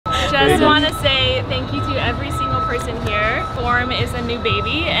Just want to say thank you to every single person here. Form is a new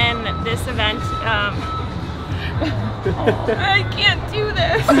baby, and this event, I can't do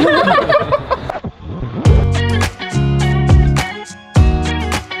this.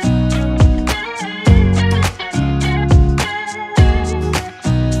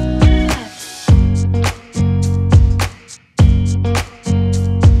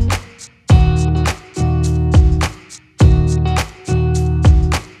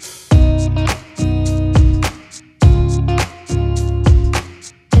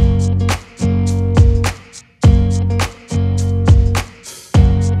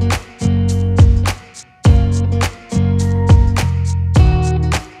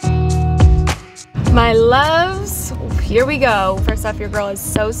 My loves, here we go. First off, your girl is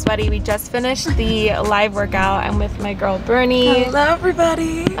so sweaty. We just finished the live workout. I'm with my girl Bernie. Hello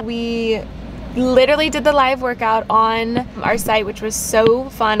everybody. We literally did the live workout on our site, which was so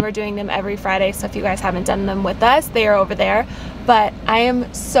fun. We're doing them every Friday, so if you guys haven't done them with us, they are over there. But I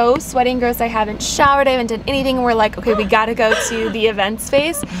am so sweaty and gross. I haven't showered, I haven't done anything, and we're like, okay, we gotta go to the event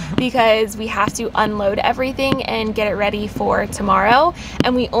space because we have to unload everything and get it ready for tomorrow.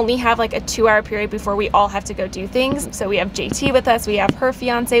 And we only have like a 2-hour period before we all have to go do things. So we have JT with us, we have her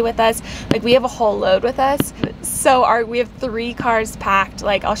fiance with us, like we have a whole load with us. So we have 3 cars packed.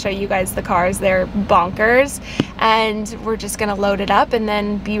 Like I'll show you guys the cars, they're bonkers. And we're just gonna load it up and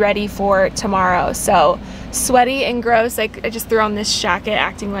then be ready for tomorrow. So sweaty and gross. Like I just threw on this jacket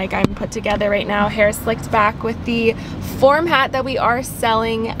acting like I'm put together right now. Hair slicked back with the form hat that we are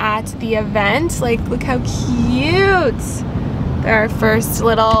selling at the event. Like look how cute. They're our first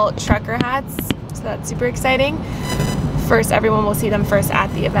little trucker hats, so that's super exciting. First, everyone will see them first at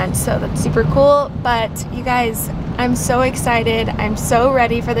the event, so that's super cool. But you guys, I'm so excited. I'm so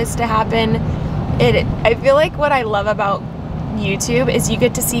ready for this to happen. I feel like what I love about YouTube is you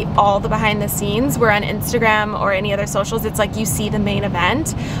get to see all the behind the scenes. Where on Instagram or any other socials, it's like you see the main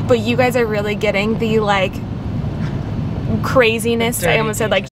event, but you guys are really getting the like craziness. I almost said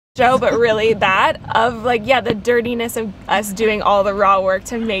like show, but really that of like, yeah, the dirtiness of us doing all the raw work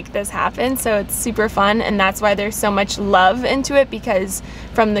to make this happen. So it's super fun, and that's why there's so much love into it, because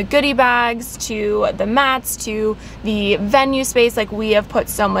from the goodie bags to the mats to the venue space, like we have put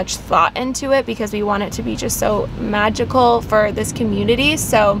so much thought into it because we want it to be just so magical for this community.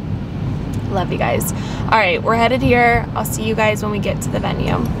 So love you guys. All right, we're headed here. I'll see you guys when we get to the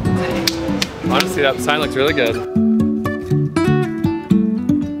venue. Honestly, that sign looks really good.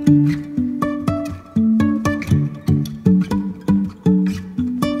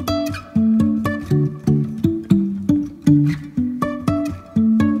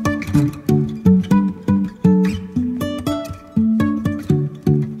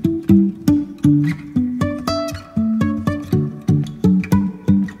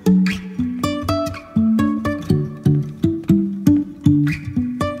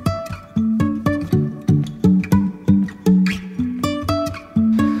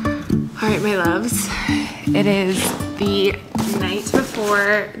 It is the night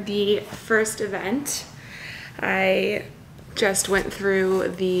before the first event. I just went through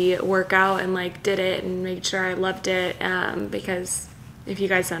the workout and like did it and made sure I loved it, because if you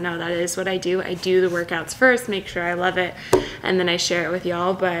guys don't know, that is what I do. I do the workouts first, make sure I love it, and then I share it with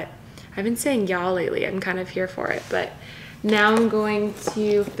y'all. But I've been saying y'all lately. I'm kind of here for it. But now I'm going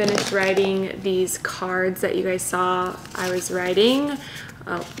to finish writing these cards that you guys saw I was writing.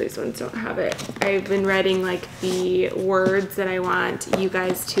 Oh, these ones don't have it. I've been writing like the words that I want you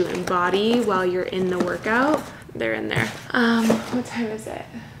guys to embody while you're in the workout. They're in there. What time is it?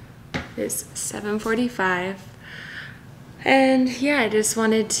 It's 7:45. And yeah, I just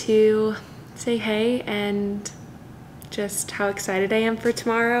wanted to say hey and just how excited I am for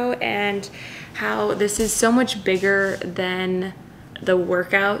tomorrow, and how this is so much bigger than the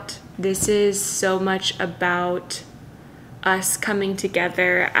workout. This is so much about us coming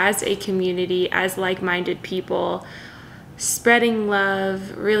together as a community, as like-minded people, spreading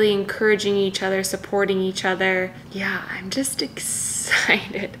love, really encouraging each other, supporting each other. Yeah, I'm just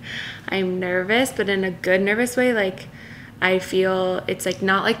excited. I'm nervous, but in a good nervous way. Like I feel it's like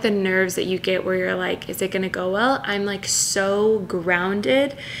not like the nerves that you get where you're like, is it gonna go well? I'm like so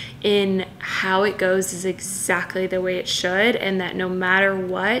grounded in how it goes is exactly the way it should, and that no matter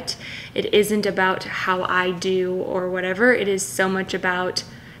what, it isn't about how I do or whatever. It is so much about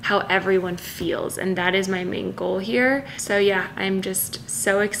how everyone feels, and that is my main goal here. So yeah, I'm just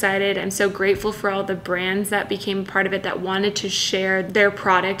so excited. I'm so grateful for all the brands that became a part of it, that wanted to share their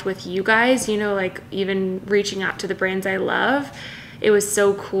product with you guys, you know, like even reaching out to the brands I love. it was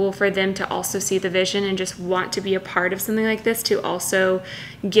so cool for them to also see the vision and just want to be a part of something like this, to also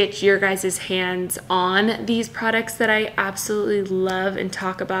get your guys' hands on these products that I absolutely love and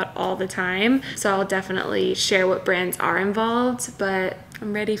talk about all the time. So I'll definitely share what brands are involved, but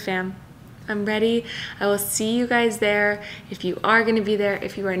I'm ready, fam. I'm ready. I will see you guys there. If you are going to be there,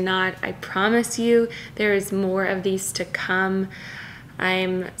 if you are not, I promise you there is more of these to come.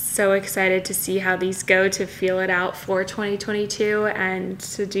 I'm so excited to see how these go, to feel it out for 2022 and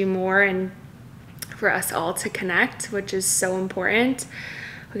to do more and for us all to connect, which is so important.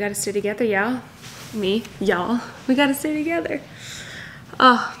 We got to stay together, y'all. Y'all. We got to stay together.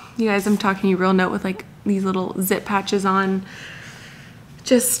 Oh, you guys, I'm talking to you real note with like these little zip patches on.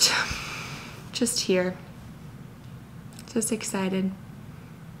 Just here. Just excited.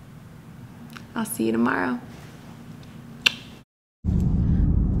 I'll see you tomorrow.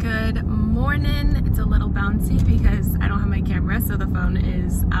 Good morning. It's a little bouncy because I don't have my camera, so the phone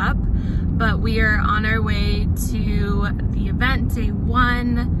is up. But we are on our way to the event, day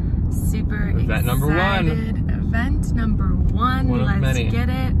 1. Super excited. Event number 1. Event number 1. Let's get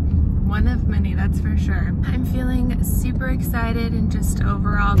it. One of many, that's for sure. I'm feeling super excited and just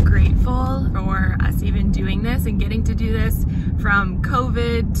overall grateful for us even doing this and getting to do this, from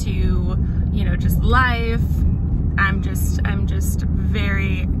COVID to, you know, just life. I'm just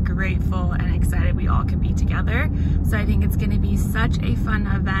very grateful and excited we all could be together. So I think it's gonna be such a fun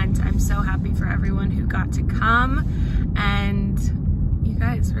event. I'm so happy for everyone who got to come, and you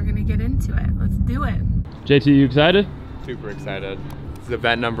guys, we're gonna get into it. Let's do it. JT, you excited? Super excited. This is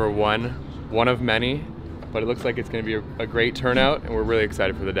event number 1, one of many, but it looks like it's going to be a great turnout, and we're really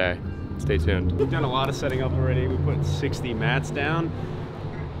excited for the day. Stay tuned. We've done a lot of setting up already. We put 60 mats down.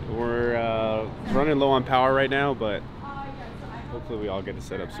 We're running low on power right now, but hopefully we all get to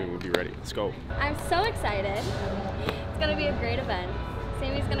set up soon. We'll be ready. Let's go. I'm so excited. It's going to be a great event.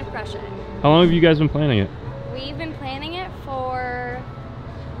 Sammy's going to crush it. How long have you guys been planning it? We've been planning it for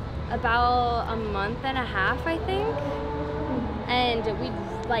about a month and a half, I think. And we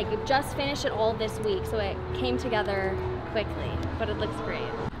like just finished it all this week, so it came together quickly, but it looks great.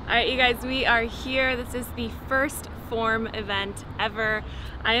 All right, you guys, we are here. This is the first Form event ever.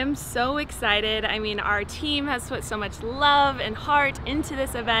 I am so excited. I mean, our team has put so much love and heart into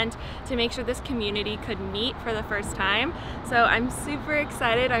this event to make sure this community could meet for the first time. So I'm super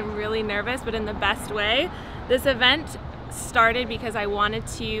excited. I'm really nervous, but in the best way. This event started because I wanted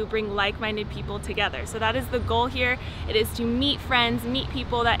to bring like-minded people together. So that is the goal here. It is to meet friends, meet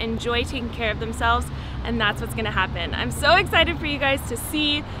people that enjoy taking care of themselves, and that's what's gonna happen. I'm so excited for you guys to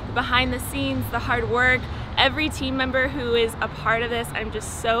see the behind the scenes, the hard work, every team member who is a part of this. I'm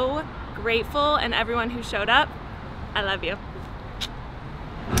just so grateful, and everyone who showed up, I love you.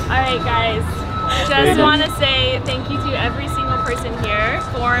 All right, guys, just want to say thank you to every single person here.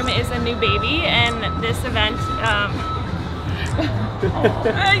 Form is a new baby, and this event,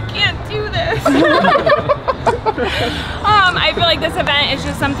 I can't do this. I feel like this event is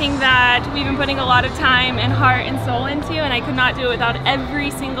just something that we've been putting a lot of time and heart and soul into, and I could not do it without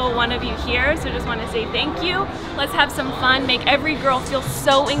every single one of you here. So just want to say thank you. Let's have some fun, make every girl feel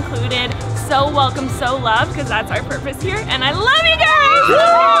so included, so welcome, so loved, because that's our purpose here. And I love you guys!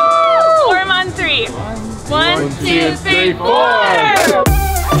 Form on 3. 1, 2, 3, 4!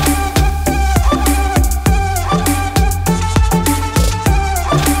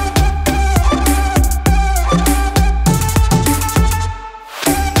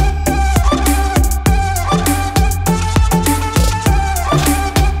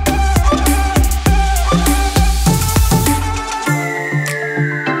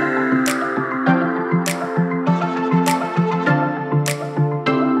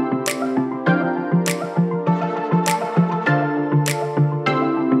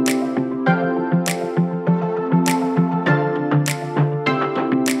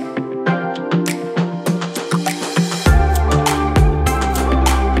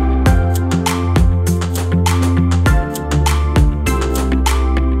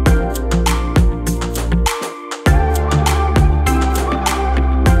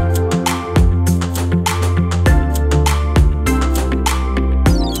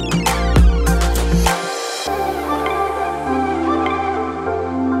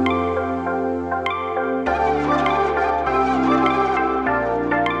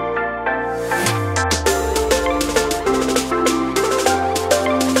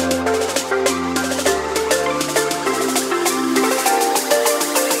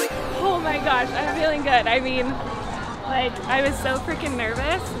 I mean, like, I was so freaking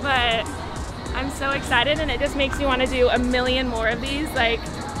nervous, but I'm so excited, and it just makes me want to do a million more of these. Like,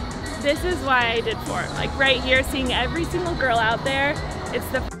 this is why I did form. Like right here, seeing every single girl out there, it's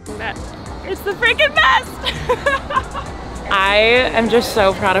the best. It's the freaking best! I am just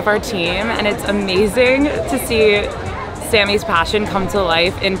so proud of our team, and it's amazing to see Sammy's passion come to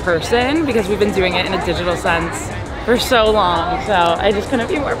life in person, because we've been doing it in a digital sense for so long. So I just couldn't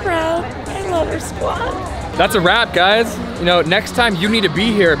be more proud. I love our squad. That's a wrap, guys. You know, next time you need to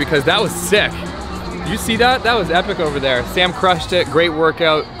be here because that was sick. You see that? That was epic over there. Sam crushed it, great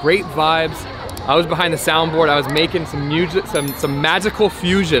workout, great vibes. I was behind the soundboard. I was making some music, some magical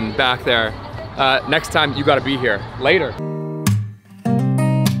fusion back there. Next time you gotta be here. Later.